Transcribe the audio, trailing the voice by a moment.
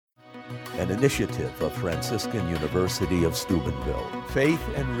an initiative of Franciscan University of Steubenville.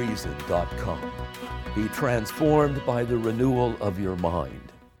 Faithandreason.com. Be transformed by the renewal of your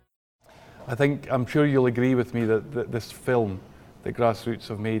mind. I'm sure you'll agree with me that this film that Grassroots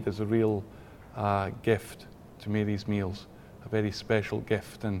have made is a real gift to Mary's Meals, a very special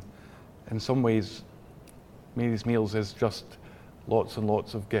gift. And in some ways, Mary's Meals is just lots and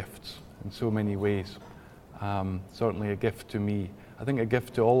lots of gifts in so many ways. Certainly a gift to me. I think a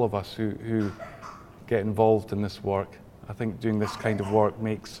gift to all of us who get involved in this work. I think doing this kind of work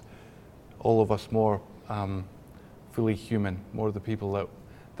makes all of us more fully human, more the people that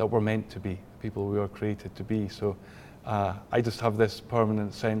we're meant to be, people we were created to be. So I just have this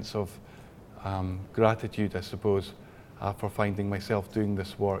permanent sense of gratitude, I suppose, for finding myself doing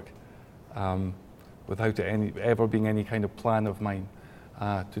this work without it ever being any kind of plan of mine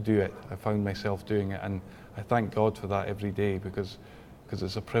to do it. I found myself doing it, and I thank God for that every day because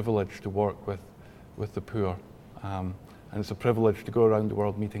it's a privilege to work with the poor, and it's a privilege to go around the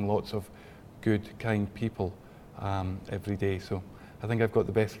world meeting lots of good, kind people every day. So I think I've got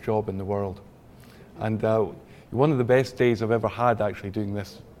the best job in the world. And one of the best days I've ever had actually doing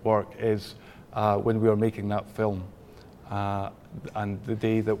this work is when we were making that film, and the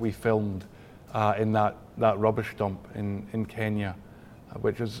day that we filmed in that rubbish dump in Kenya,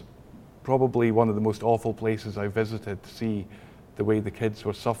 which is probably one of the most awful places I visited, to see the way the kids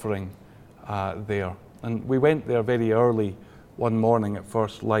were suffering there. And we went there very early one morning at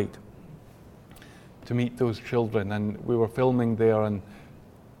first light to meet those children, and we were filming there. And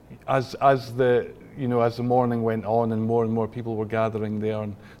as the morning went on and more people were gathering there,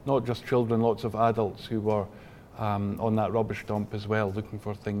 and not just children, lots of adults who were on that rubbish dump as well, looking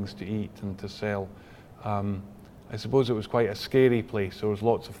for things to eat and to sell. I suppose it was quite a scary place. There was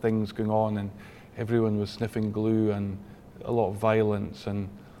lots of things going on, and everyone was sniffing glue and a lot of violence. And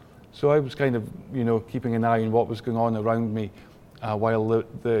so I was kind of, keeping an eye on what was going on around me while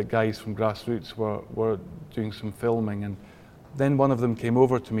the guys from Grassroots were doing some filming. And then one of them came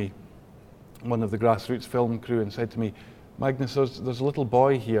over to me, one of the Grassroots film crew, and said to me, "Magnus, there's a little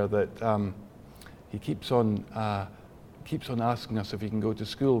boy here that he keeps on asking us if he can go to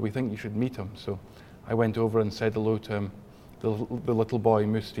school. We think you should meet him." So I went over and said hello to him, the little boy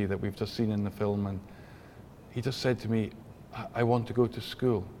Musti that we've just seen in the film, and he just said to me, "I want to go to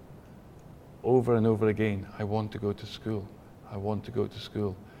school." Over and over again, "I want to go to school. I want to go to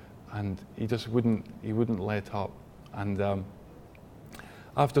school." And he just wouldn't let up. And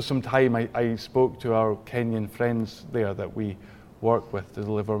after some time, I spoke to our Kenyan friends there that we work with to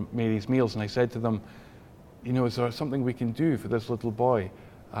deliver Mary's Meals, and I said to them, "Is there something we can do for this little boy?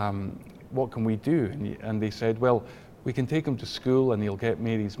 What can we do?" And they said, "Well, we can take him to school and he'll get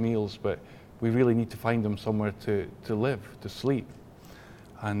Mary's Meals, but we really need to find him somewhere to live, to sleep."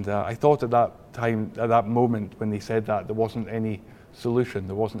 And I thought at that moment when they said that, there wasn't any solution,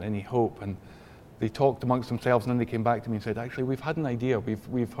 there wasn't any hope. And they talked amongst themselves, and then they came back to me and said, "Actually, we've had an idea.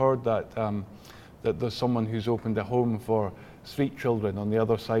 We've heard that there's someone who's opened a home for street children on the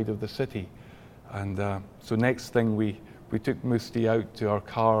other side of the city." And so next thing, we took Musti out to our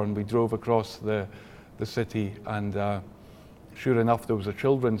car and we drove across the city, and sure enough, there was a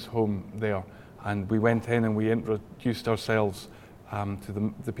children's home there. And we went in and we introduced ourselves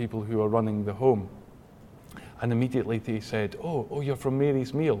to the people who are running the home. And immediately they said, oh, you're from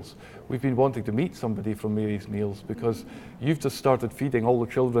Mary's Meals. We've been wanting to meet somebody from Mary's Meals because you've just started feeding all the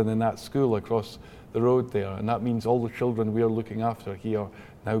children in that school across the road there. And that means all the children we are looking after here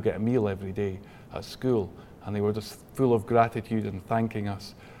now get a meal every day at school." And they were just full of gratitude and thanking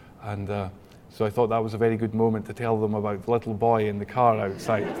us. And so I thought that was a very good moment to tell them about the little boy in the car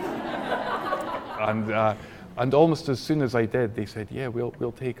outside. And almost as soon as I did, they said, "Yeah,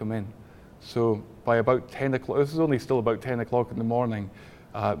 we'll take him in." So by about 10 o'clock, this is only still about 10 o'clock in the morning,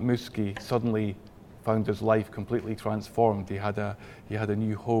 Muski suddenly found his life completely transformed. He had a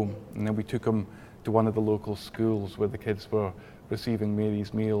new home, and then we took him to one of the local schools where the kids were receiving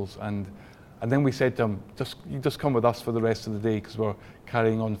Mary's Meals, and then we said to him, you just come with us for the rest of the day because we're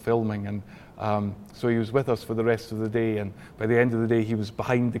carrying on filming. And so he was with us for the rest of the day, and by the end of the day he was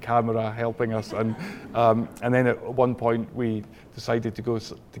behind the camera helping us. And then at one point we decided to go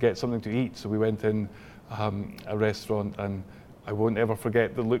to get something to eat, so we went in a restaurant, and I won't ever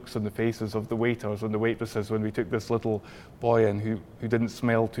forget the looks on the faces of the waiters and the waitresses when we took this little boy in who didn't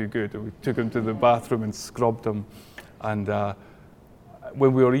smell too good. We took him to the bathroom and scrubbed him. And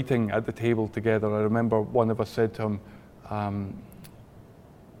when we were eating at the table together, I remember one of us said to him,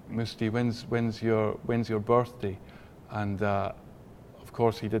 "Musti, when's your birthday?" And of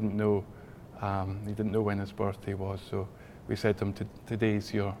course he didn't know when his birthday was. So we said to him,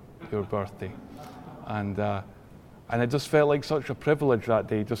 "Today's your your birthday. And it just felt like such a privilege that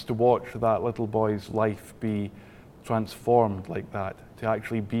day just to watch that little boy's life be transformed like that, to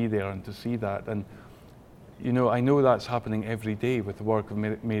actually be there and to see that. And you know, I know that's happening every day with the work of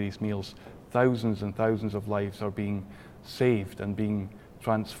Mary's Meals. Thousands and thousands of lives are being saved and being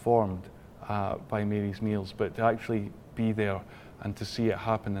transformed by Mary's Meals, but to actually be there and to see it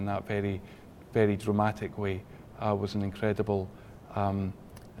happen in that very, very dramatic way was an incredible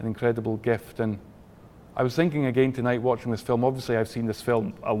gift. And I was thinking again tonight, watching this film. Obviously, I've seen this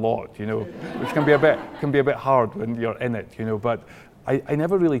film a lot, you know, which can be a bit hard when you're in it, you know. But I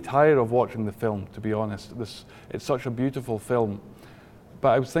never really tire of watching the film, to be honest. It's such a beautiful film. But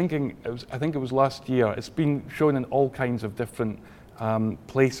I was thinking, I think it was last year. It's been shown in all kinds of different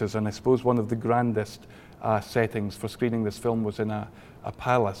places, and I suppose one of the grandest settings for screening this film was in a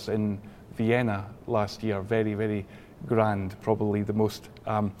palace in Vienna last year. Very, very grand, probably the most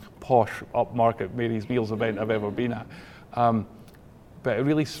posh upmarket Mary's Meals event I've ever been at. But it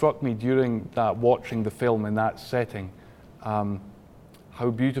really struck me during that, watching the film in that setting, how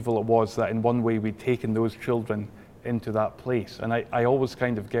beautiful it was that in one way we'd taken those children into that place. And I always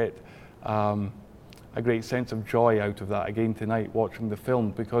kind of get a great sense of joy out of that again tonight watching the film,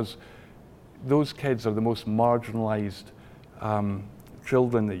 because those kids are the most marginalized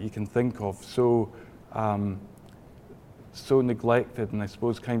children that you can think of, so neglected and I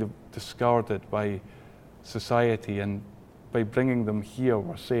suppose kind of discarded by society. And by bringing them here,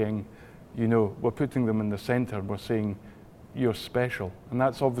 we're saying, you know, we're putting them in the center and we're saying, you're special. And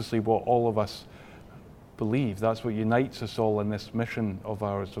that's obviously what all of us believe. That's what unites us all in this mission of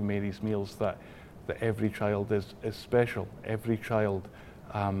ours of Mary's Meals, that every child is special. Every child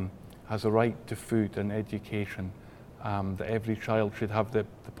has a right to food and education, that every child should have the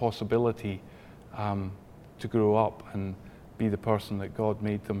possibility to grow up and be the person that God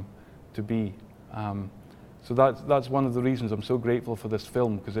made them to be. So that's one of the reasons I'm so grateful for this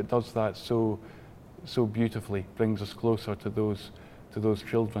film, because it does that so beautifully, brings us closer to those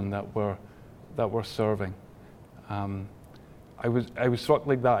children that we're serving. I was struck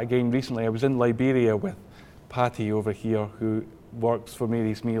like that again recently. I was in Liberia with Patty over here, who works for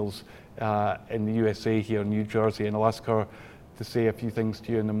Mary's Meals in the USA here in New Jersey, and I'll ask her to say a few things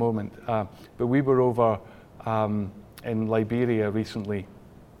to you in a moment. But we were over in Liberia recently.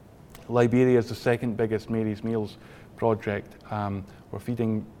 Liberia is the second biggest Mary's Meals project. We're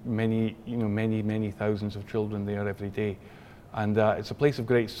feeding many thousands of children there every day. And it's a place of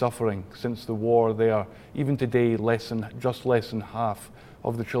great suffering since the war there. Even today, just less than half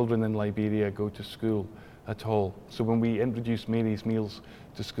of the children in Liberia go to school at all. So when we introduce Mary's Meals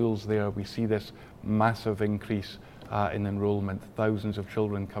to schools there, we see this massive increase in enrollment, thousands of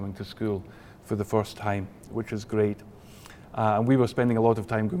children coming to school for the first time, which is great. And we were spending a lot of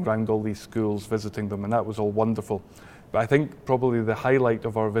time going around all these schools, visiting them, and that was all wonderful. But I think probably the highlight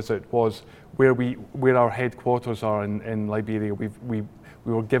of our visit was where our headquarters are in Liberia. We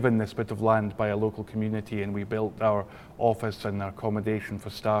were given this bit of land by a local community, and we built our office and our accommodation for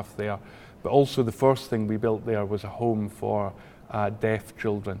staff there. But also the first thing we built there was a home for deaf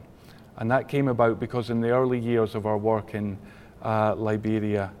children. And that came about because in the early years of our work in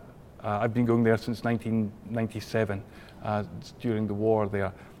Liberia, I've been going there since 1997, during the war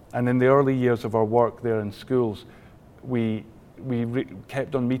there. And in the early years of our work there in schools, we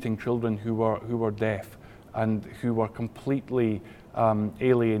kept on meeting children who were deaf and who were completely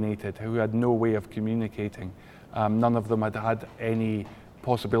alienated, who had no way of communicating. None of them had had any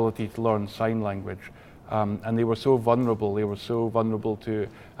possibility to learn sign language. And they were so vulnerable. They were so vulnerable to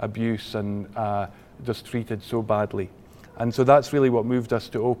abuse and just treated so badly. And so that's really what moved us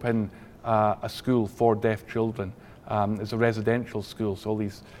to open a school for deaf children. It's a residential school, so all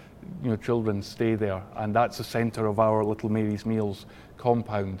these children stay there, and that's the center of our little Mary's Meals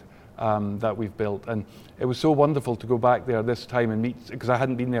compound that we've built. And it was so wonderful to go back there this time and meet, because I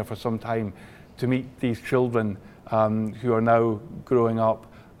hadn't been there for some time, to meet these children who are now growing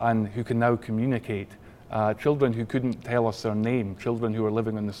up and who can now communicate. Children who couldn't tell us their name, children who were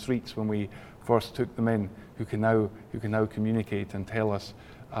living on the streets when we first took them in, who can now communicate and tell us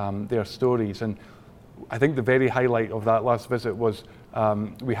their stories. And I think the very highlight of that last visit was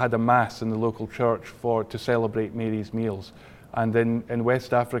we had a mass in the local church to celebrate Mary's Meals. And in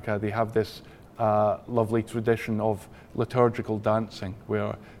West Africa, they have this lovely tradition of liturgical dancing,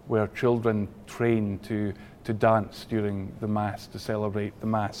 where children train to dance during the Mass, to celebrate the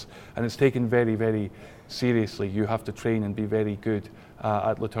Mass. And it's taken very, very seriously. You have to train and be very good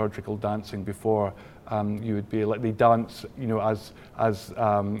at liturgical dancing before you would be like, they dance, as at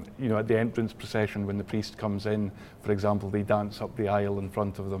the entrance procession when the priest comes in, for example, they dance up the aisle in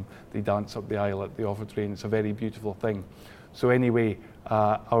front of them. They dance up the aisle at the offertory, and it's a very beautiful thing. So anyway,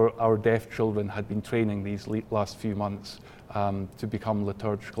 our deaf children had been training these last few months to become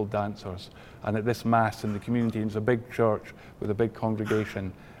liturgical dancers. And at this Mass in the community, it's a big church with a big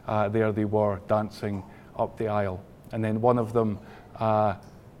congregation, there they were dancing up the aisle. And then one of them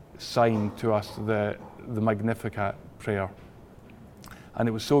signed to us the Magnificat prayer. And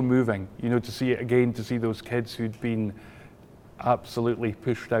it was so moving, to see it again, to see those kids who'd been absolutely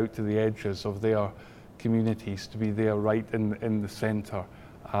pushed out to the edges of their communities, to be there right in the centre,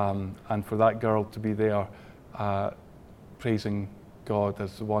 and for that girl to be there praising God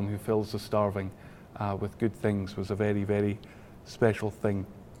as the one who fills the starving with good things was a very, very special thing.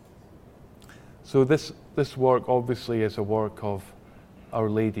 So this work obviously is a work of Our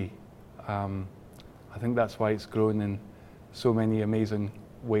Lady. I think that's why it's grown in so many amazing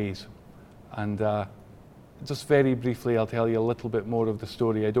ways. And just very briefly, I'll tell you a little bit more of the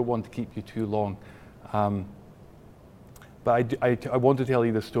story. I don't want to keep you too long. But I want to tell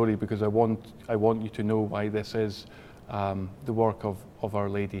you the story because I want you to know why this is the work of Our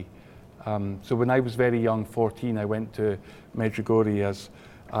Lady. So when I was very young, 14, I went to Medjugorje,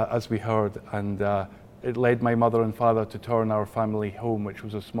 as we heard, and it led my mother and father to turn our family home, which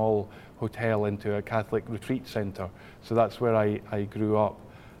was a small hotel, into a Catholic retreat centre. So that's where I grew up.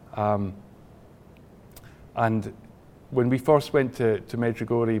 And when we first went to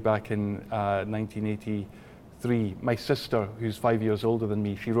Medjugorje back in 1983, my sister, who's 5 years older than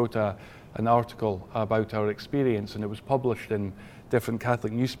me, she wrote an article about our experience, and it was published in different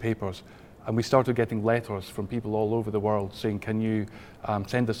Catholic newspapers. And we started getting letters from people all over the world saying, can you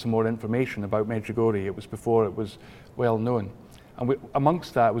send us some more information about Medjugorje? It was before it was well known. And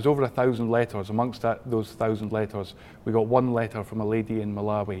amongst that, it was over 1,000 letters. Amongst those 1,000 letters, we got one letter from a lady in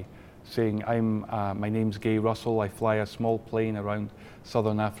Malawi saying, my name's Gay Russell, I fly a small plane around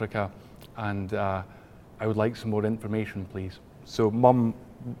southern Africa, and I would like some more information, please. So Mum,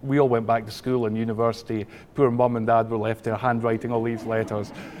 we all went back to school and university. Poor Mum and Dad were left there handwriting all these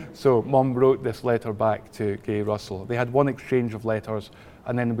letters. So Mum wrote this letter back to Gay Russell. They had one exchange of letters,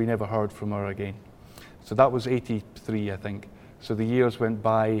 and then we never heard from her again. So that was 83, I think. So the years went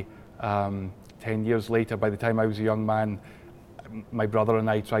by. 10 years later, by the time I was a young man, my brother and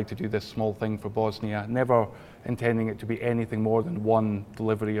I tried to do this small thing for Bosnia, never intending it to be anything more than one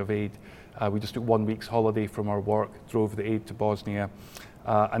delivery of aid. We just took 1 week's holiday from our work, drove the aid to Bosnia,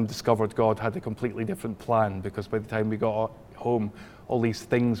 and discovered God had a completely different plan, because by the time we got home, all these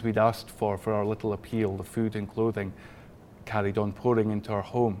things we'd asked for our little appeal, the food and clothing, carried on pouring into our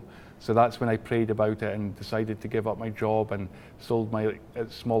home. So that's when I prayed about it and decided to give up my job and sold my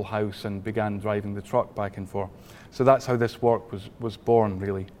small house and began driving the truck back and forth. So that's how this work was born,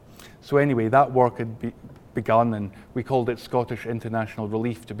 really. So anyway, that work had begun, and we called it Scottish International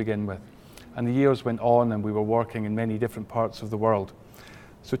Relief to begin with. And the years went on, and we were working in many different parts of the world.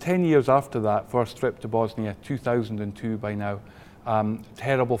 So 10 years after that first trip to Bosnia, 2002 by now,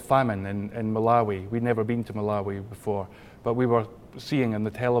 terrible famine in Malawi. We'd never been to Malawi before, but we were seeing on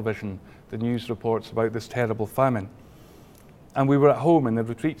the television the news reports about this terrible famine. And we were at home in the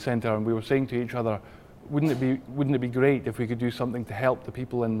retreat centre, and we were saying to each other, wouldn't it be great if we could do something to help the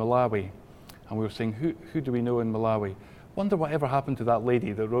people in Malawi? And we were saying, who do we know in Malawi? Wonder whatever happened to that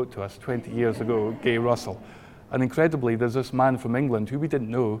lady that wrote to us 20 years ago, Gay Russell. And incredibly, there's this man from England who we didn't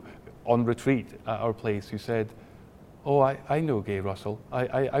know on retreat at our place who said, oh, I know Gay Russell.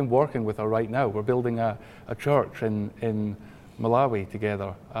 I'm working with her right now. We're building a church in Malawi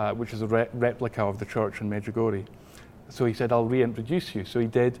together, which is a replica of the church in Medjugorje. So he said, I'll reintroduce you. So he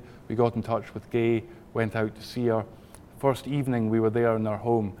did. We got in touch with Gay, went out to see her. First evening we were there in her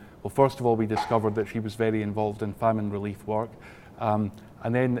home. Well, first of all, we discovered that she was very involved in famine relief work. And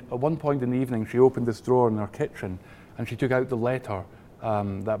then at one point in the evening, she opened this drawer in her kitchen, and she took out the letter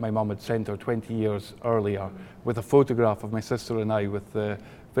that my mum had sent her 20 years earlier with a photograph of my sister and I with the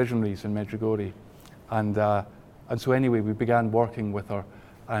visionaries in Medjugorje. And so anyway, we began working with her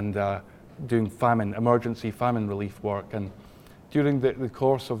and doing emergency famine relief work. And during the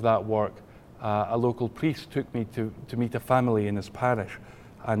course of that work, a local priest took me to meet a family in his parish.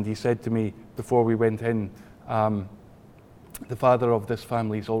 And he said to me before we went in, the father of this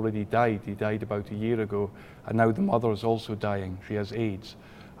family's already died. He died about a year ago, and now the mother is also dying. She has AIDS.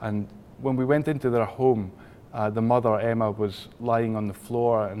 And when we went into their home, the mother, Emma, was lying on the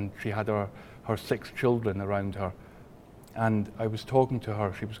floor, and she had her 6 children around her. And I was talking to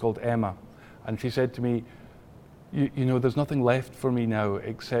her. She was called Emma. And she said to me, you know, there's nothing left for me now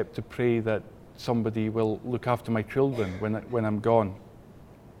except to pray that somebody will look after my children when I'm gone.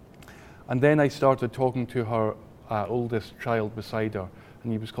 And then I started talking to her oldest child beside her,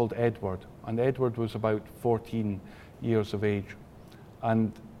 and he was called Edward. And Edward was about 14 years of age.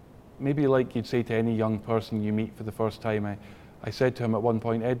 And maybe like you'd say to any young person you meet for the first time, I said to him at one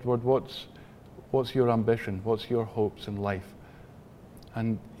point, Edward, what's your ambition? What's your hopes in life?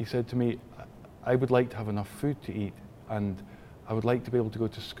 And he said to me, I would like to have enough food to eat, and I would like to be able to go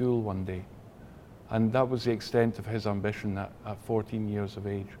to school one day. And that was the extent of his ambition at 14 years of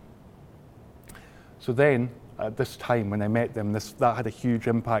age. So then, at this time when I met them, that had a huge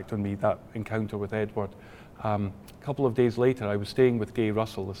impact on me, that encounter with Edward. A couple of days later, I was staying with Gay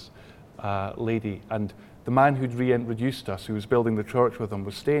Russell, this lady, and the man who'd reintroduced us, who was building the church with him,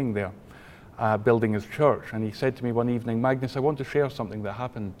 was staying there, building his church. And he said to me one evening, Magnus, I want to share something that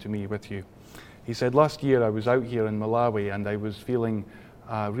happened to me with you. He said, last year I was out here in Malawi and I was feeling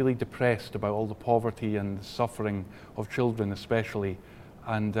really depressed about all the poverty and the suffering of children especially.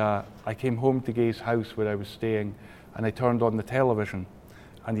 And I came home to Gay's house where I was staying, and I turned on the television.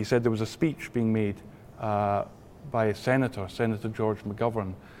 And he said there was a speech being made by a Senator George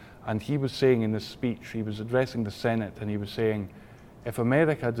McGovern. And he was saying in this speech, he was addressing the Senate, and he was saying, if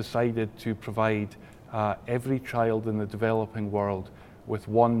America decided to provide every child in the developing world with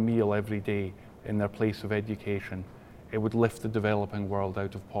one meal every day in their place of education, it would lift the developing world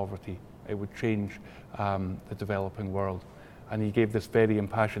out of poverty. It would change the developing world. And he gave this very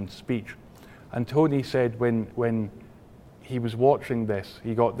impassioned speech. And Tony said when he was watching this,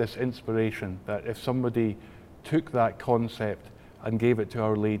 he got this inspiration that if somebody took that concept and gave it to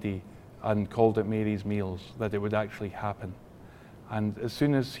Our Lady and called it Mary's Meals, that it would actually happen. And as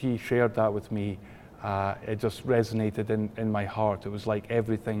soon as he shared that with me, it just resonated in my heart. It was like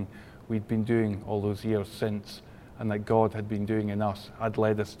everything we'd been doing all those years since, and that God had been doing in us, had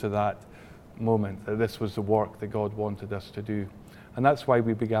led us to that moment, that this was the work that God wanted us to do. And that's why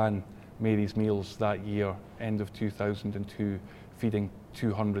we began Mary's Meals that year, end of 2002, feeding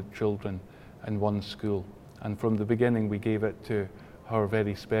 200 children in one school. And from the beginning we gave it to her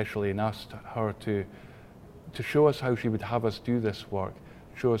very specially and asked her to show us how she would have us do this work,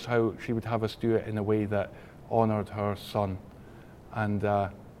 show us how she would have us do it in a way that honoured her son. And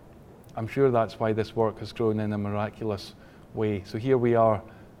I'm sure that's why this work has grown in a miraculous way. So here we are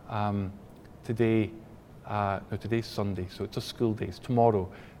today, today's Sunday, so it's a school day. Tomorrow,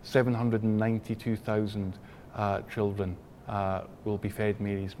 792,000 children will be fed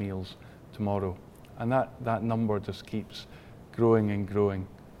Mary's Meals tomorrow. And that number just keeps growing and growing.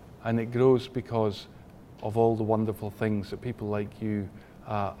 And it grows because of all the wonderful things that people like you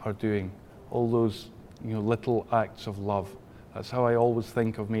are doing, all those little acts of love. That's how I always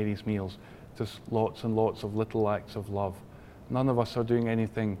think of Mary's Meals, just lots and lots of little acts of love. None of us are doing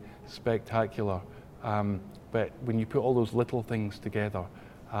anything spectacular, but when you put all those little things together,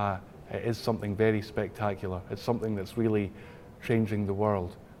 it is something very spectacular. It's something that's really changing the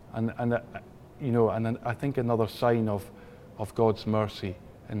world. And I think another sign of God's mercy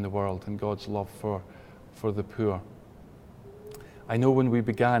in the world and God's love for the poor. I know when we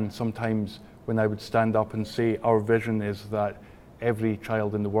began, sometimes when I would stand up and say our vision is that every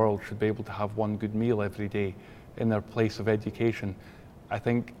child in the world should be able to have one good meal every day in their place of education, I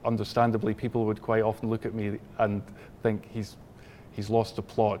think understandably people would quite often look at me and think he's lost the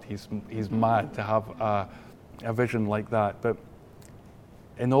plot, he's mad to have a vision like that. But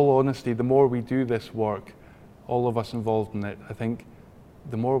in all honesty, the more we do this work, all of us involved in it, I think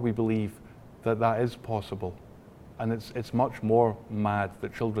the more we believe that is possible. And it's much more mad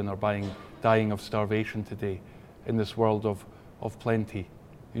that children are dying of starvation today in this world of plenty.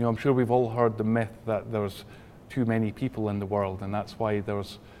 I'm sure we've all heard the myth that there's too many people in the world and that's why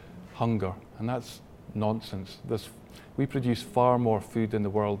there's hunger. And that's nonsense. We produce far more food in the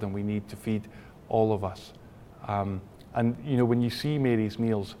world than we need to feed all of us. And when you see Mary's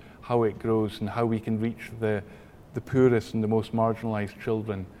Meals, how it grows and how we can reach the poorest and the most marginalized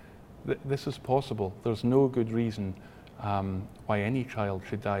children, this is possible. There's no good reason why any child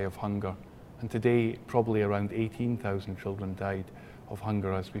should die of hunger. And today, probably around 18,000 children died of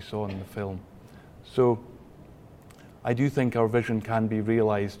hunger, as we saw in the film. So I do think our vision can be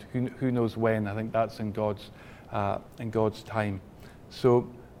realized. Who knows when? I think that's in God's time.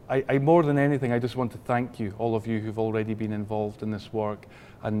 So I more than anything, I just want to thank you, all of you who've already been involved in this work,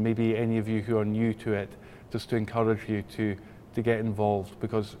 and maybe any of you who are new to it, just to encourage you to get involved,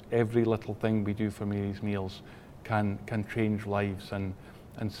 because every little thing we do for Mary's Meals can change lives and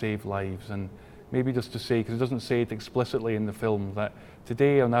save lives. And maybe just to say, because it doesn't say it explicitly in the film, that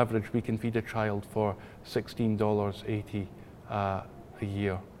today on average we can feed a child for $16.80 a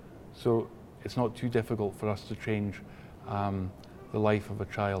year. So it's not too difficult for us to change the life of a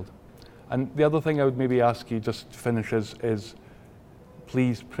child. And the other thing I would maybe ask you just to finish is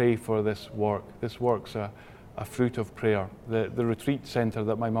please pray for this work. This work's a fruit of prayer. The retreat centre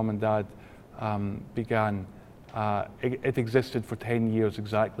that my mum and dad began, it existed for 10 years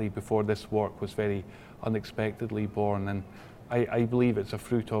exactly before this work was very unexpectedly born, and I believe it's a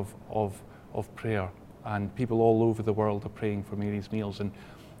fruit of prayer, and people all over the world are praying for Mary's Meals, and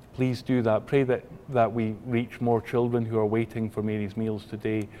please do that. Pray that we reach more children who are waiting for Mary's Meals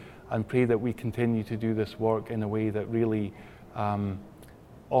today, and pray that we continue to do this work in a way that really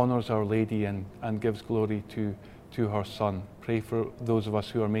honours Our Lady and gives glory to her Son. Pray for those of us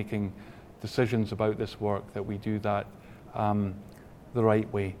who are making decisions about this work, that we do that the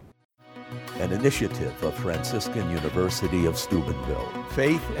right way. An initiative of Franciscan University of Steubenville.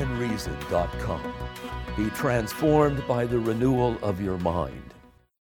 faithandreason.com. Be transformed by the renewal of your mind.